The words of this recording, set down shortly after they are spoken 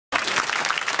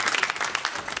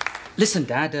Listen,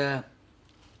 Dad,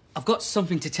 I've got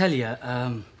something to tell you,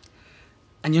 and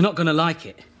you're not going to like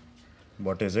it.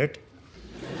 What is it?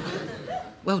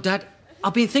 Well, Dad,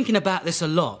 I've been thinking about this a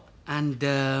lot,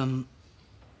 and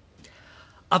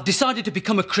I've decided to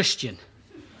become a Christian.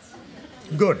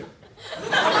 Good.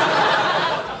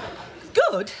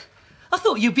 Good? I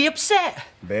thought you'd be upset.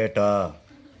 Beta,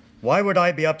 why would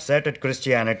I be upset at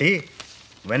Christianity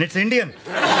when it's Indian?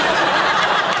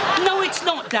 No, it's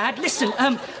not, Dad. Listen,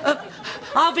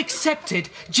 I've accepted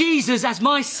Jesus as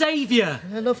my saviour.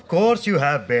 Well, of course you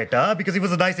have, Beta, because he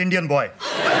was a nice Indian boy.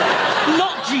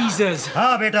 Not Jesus.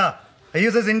 Ah, Beta, he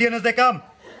is as Indian as they come.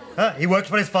 He worked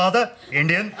for his father,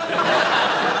 Indian.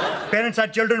 Parents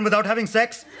had children without having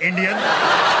sex, Indian.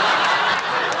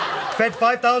 Fed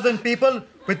 5,000 people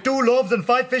with 2 loaves and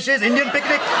 5 fishes, Indian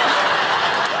picnic.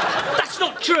 That's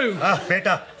not true. Ah,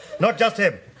 Beta, not just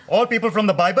him. All people from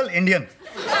the Bible, Indian.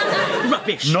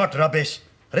 Rubbish. Not rubbish.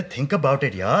 Arre, think about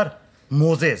it, yaar.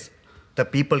 Moses, the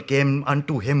people came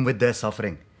unto him with their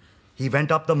suffering. He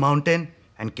went up the mountain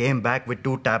and came back with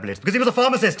 2 tablets because he was a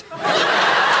pharmacist.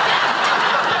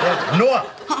 Noah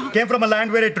came from a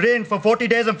land where it rained for 40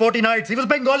 days and 40 nights. He was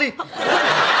Bengali.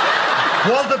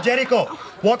 Walls of Jericho.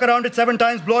 Walk around it 7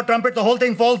 times, blow a trumpet, the whole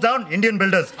thing falls down. Indian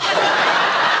builders.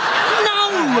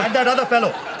 No! And that other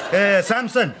fellow,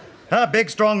 Samson.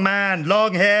 Big, strong man,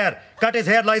 long hair. Cut his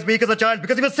hair, lies weak as a child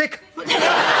because he was sick.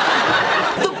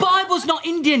 The Bible's not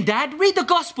Indian, Dad. Read the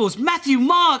Gospels. Matthew,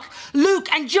 Mark, Luke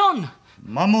and John.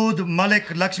 Mahmud,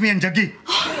 Malik, Lakshmi and Jaggi.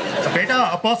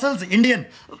 Beta, apostles, Indian.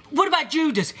 What about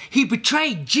Judas? He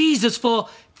betrayed Jesus for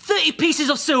 30 pieces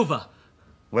of silver.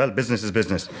 Well, business is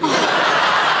business. No,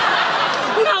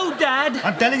 Dad.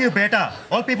 I'm telling you, Beta,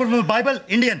 all people from the Bible,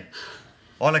 Indian.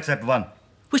 All except one.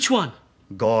 Which one?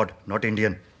 God, not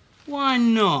Indian. Why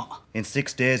not? In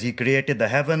 6 days, he created the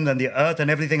heaven and the earth and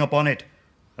everything upon it.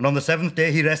 And on the 7th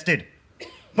day, he rested.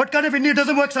 What kind of Indian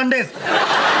doesn't work Sundays?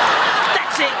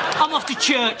 That's it. I'm off to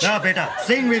church. Now, Beta,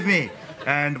 sing with me.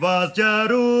 And was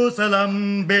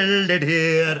Jerusalem builded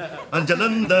here on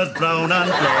Jalandhar's brown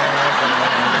and pleasant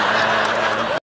land?